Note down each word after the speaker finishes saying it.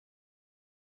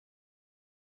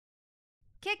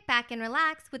Kick back and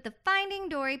relax with the Finding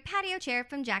Dory Patio chair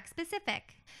from Jakks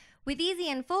Pacific. With easy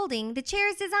unfolding, the chair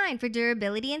is designed for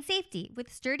durability and safety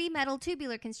with sturdy metal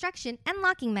tubular construction and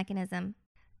locking mechanism.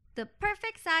 The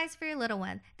perfect size for your little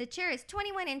one, the chair is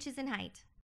 21 inches in height.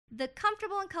 The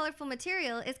comfortable and colorful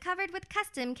material is covered with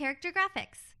custom character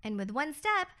graphics. And with one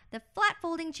step, the flat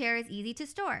folding chair is easy to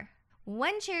store.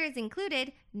 One chair is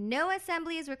included, no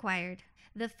assembly is required.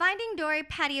 The Finding Dory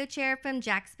Patio chair from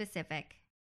Jakks Pacific.